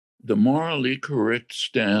The morally correct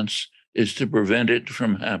stance is to prevent it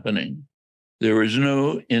from happening. There is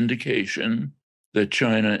no indication that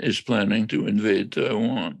China is planning to invade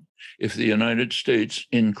Taiwan. If the United States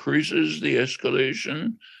increases the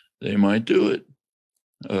escalation, they might do it.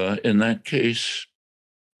 In that case,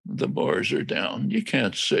 the bars are down. You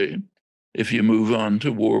can't say, if you move on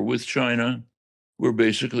to war with China, we're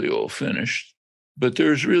basically all finished. But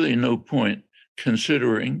there's really no point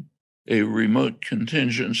considering a remote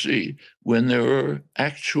contingency when there are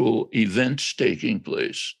actual events taking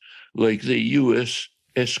place, like the US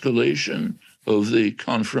escalation of the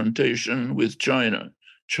confrontation with China.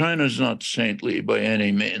 China's not saintly by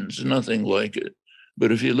any means, nothing like it.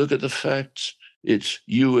 But if you look at the facts, it's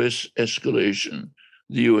US escalation.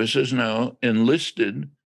 The US is now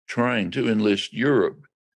trying to enlist Europe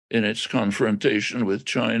in its confrontation with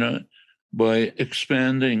China by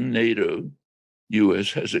expanding NATO.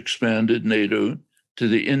 US has expanded NATO to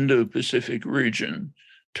the Indo-Pacific region,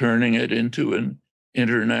 turning it into an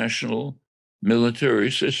international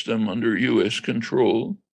military system under US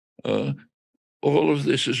control. All of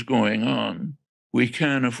this is going on. We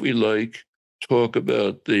can, if we like, talk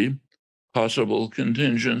about the possible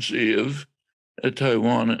contingency of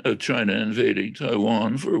China invading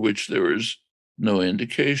Taiwan, for which there is no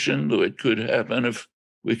indication, though it could happen if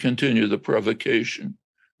we continue the provocation.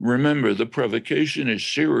 Remember, the provocation is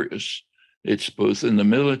serious. It's both in the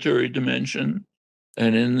military dimension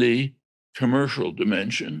and in the commercial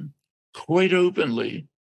dimension. Quite openly,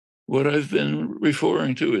 what I've been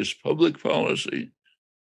referring to is public policy,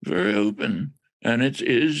 very open, and it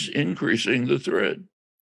is increasing the threat.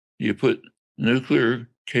 You put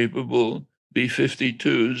nuclear-capable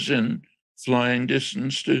B-52s in flying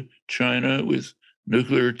distance to China with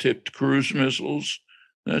nuclear-tipped cruise missiles,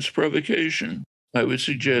 that's provocation. I would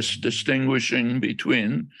suggest distinguishing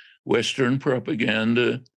between Western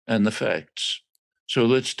propaganda and the facts. So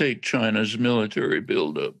let's take China's military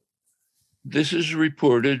buildup. This is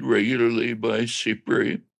reported regularly by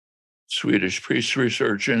SIPRI, Swedish Peace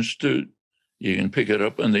Research Institute. You can pick it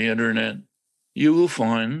up on the internet. You will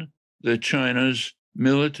find that China's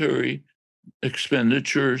military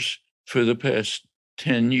expenditures for the past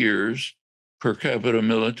 10 years, per capita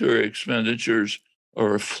military expenditures,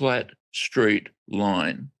 are a flat, straight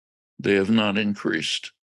line. They have not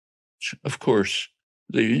increased. Of course,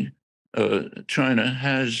 China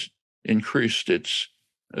has increased its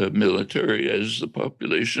military as the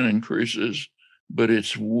population increases, but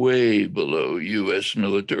it's way below US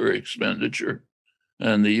military expenditure.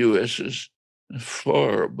 And the US is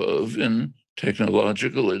far above in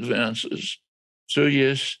technological advances. So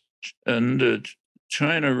yes, and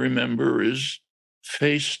China, remember, is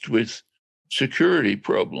faced with security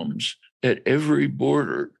problems at every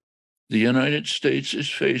border. The United States is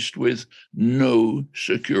faced with no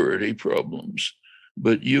security problems,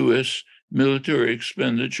 but US military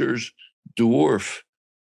expenditures dwarf.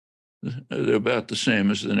 They're about the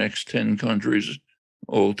same as the next 10 countries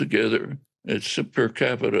altogether. It's a per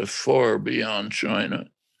capita far beyond China.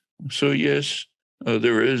 So yes,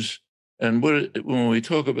 there is. And when we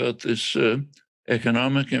talk about this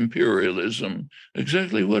economic imperialism,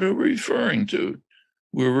 exactly what are we referring to?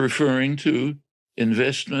 We're referring to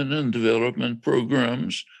investment and development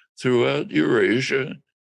programs throughout Eurasia,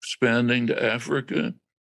 expanding to Africa,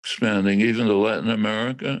 expanding even to Latin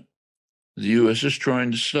America. The US is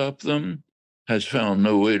trying to stop them, has found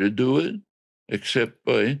no way to do it, except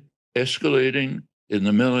by escalating in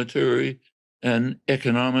the military and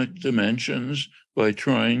economic dimensions, by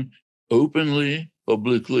trying openly,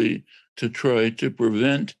 publicly, to try to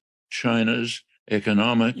prevent China's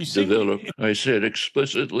economic development. I said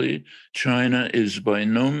explicitly, China is by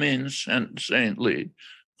no means saintly.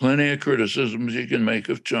 Plenty of criticisms you can make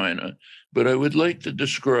of China, but I would like to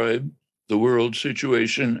describe the world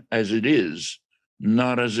situation as it is,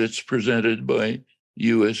 not as it's presented by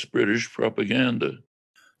US British propaganda.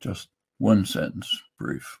 Just one sentence,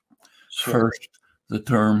 brief. Sure. First, the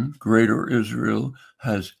term Greater Israel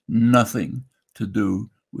has nothing to do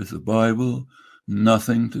with the Bible,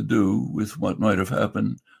 nothing to do with what might have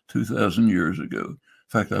happened 2,000 years ago. In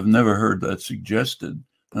fact, I've never heard that suggested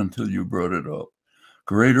until you brought it up.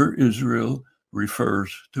 Greater Israel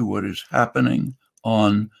refers to what is happening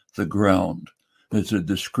on the ground. It's a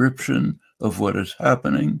description of what is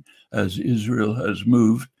happening as Israel has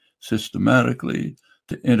moved systematically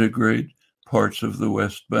to integrate parts of the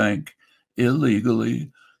West Bank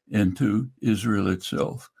illegally into Israel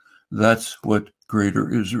itself. That's what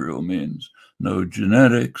Greater Israel means. No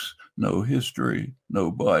genetics, no history,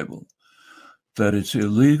 no Bible. That it's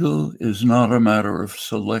illegal is not a matter of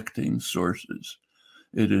selecting sources.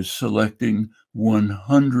 It is selecting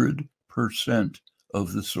 100%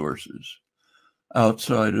 of the sources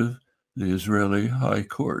outside of the Israeli High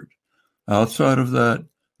Court. Outside of that,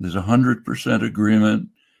 there's 100% agreement,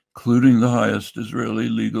 including the highest Israeli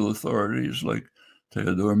legal authorities like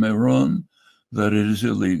Theodor Meron, that it is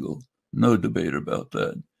illegal. No debate about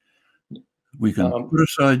that. We can put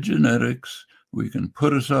aside genetics. We can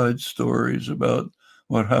put aside stories about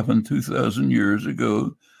what happened 2,000 years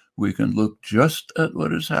ago. We can look just at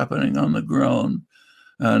what is happening on the ground.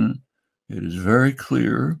 And it is very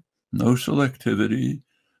clear, no selectivity.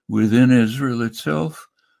 Within Israel itself,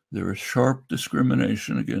 there is sharp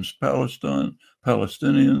discrimination against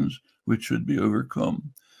Palestinians, which should be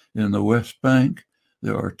overcome. In the West Bank,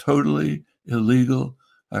 there are totally illegal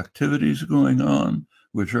activities going on,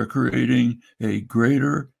 which are creating a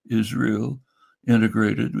greater Israel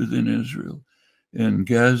integrated within Israel. In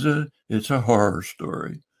Gaza, it's a horror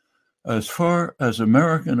story. As far as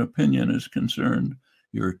American opinion is concerned,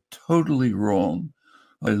 you're totally wrong.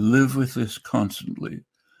 I live with this constantly.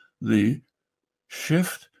 The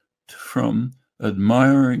shift from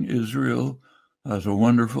admiring Israel as a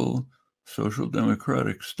wonderful social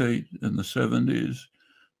democratic state in the 70s,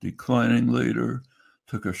 declining later,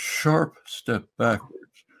 took a sharp step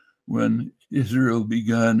backwards when Israel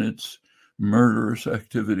began its murderous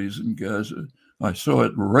activities in Gaza. I saw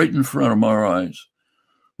it right in front of our eyes.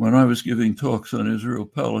 When I was giving talks on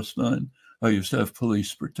Israel-Palestine, I used to have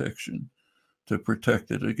police protection to protect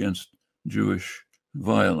it against Jewish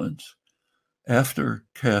violence. After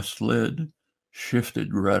caste-led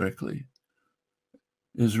shifted radically,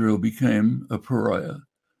 Israel became a pariah,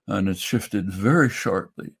 and it shifted very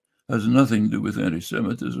sharply. Has nothing to do with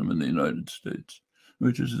anti-Semitism in the United States,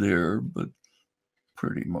 which is there, but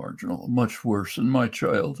pretty marginal. Much worse in my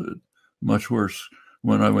childhood, much worse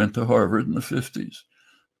when I went to Harvard in the 50s,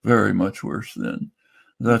 very much worse then.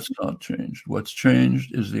 That's not changed. What's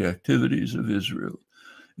changed is the activities of Israel.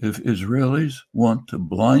 If Israelis want to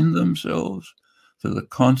blind themselves to the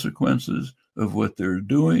consequences of what they're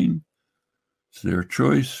doing, it's their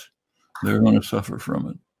choice. They're going to suffer from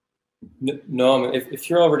it. Noam, if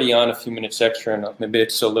you're already on a few minutes extra, and maybe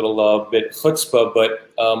it's a little bit chutzpah, but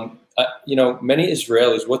many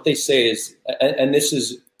Israelis, what they say is, and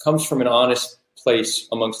this comes from an honest place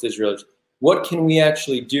amongst Israelis, what can we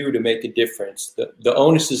actually do to make a difference? The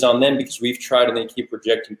onus is on them because we've tried and they keep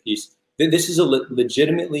rejecting peace. This is a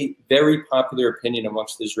legitimately very popular opinion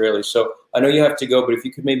amongst the Israelis. So I know you have to go, but if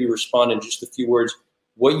you could maybe respond in just a few words,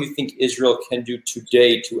 what you think Israel can do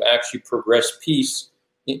today to actually progress peace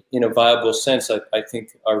in a viable sense. I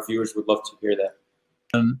think our viewers would love to hear that.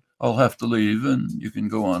 And I'll have to leave, and you can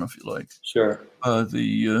go on if you like. Sure.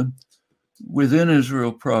 Within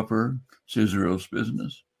Israel proper, it's Israel's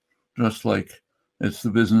business, just like it's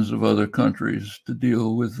the business of other countries to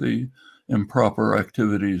deal with the improper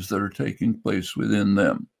activities that are taking place within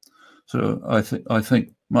them. So I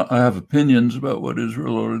think I have opinions about what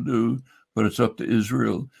Israel ought to do, but it's up to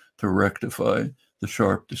Israel to rectify the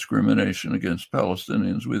sharp discrimination against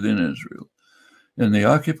Palestinians within Israel. In the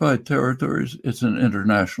occupied territories, it's an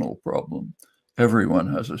international problem.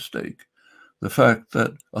 Everyone has a stake. The fact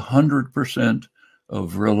that 100%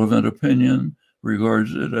 of relevant opinion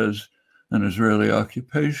regards it as an Israeli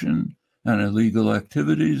occupation and illegal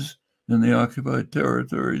activities in the occupied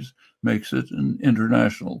territories makes it an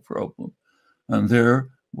international problem. And there,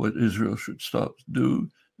 what Israel should stop to do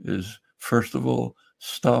is, first of all,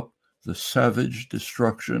 stop the savage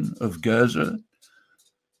destruction of Gaza,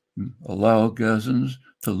 allow Gazans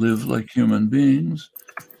to live like human beings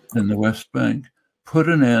in the West Bank, put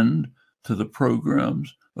an end to the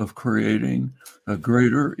programs of creating a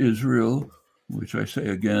greater Israel, which I say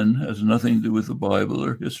again has nothing to do with the Bible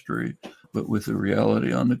or history, but with the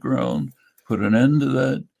reality on the ground, put an end to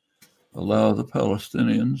that, allow the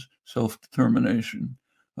Palestinians self-determination.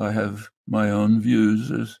 I have my own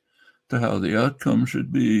views as to how the outcome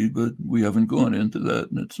should be, but we haven't gone into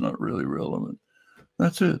that, and it's not really relevant.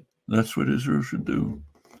 That's it. That's what Israel should do.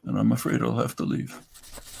 And I'm afraid I'll have to leave.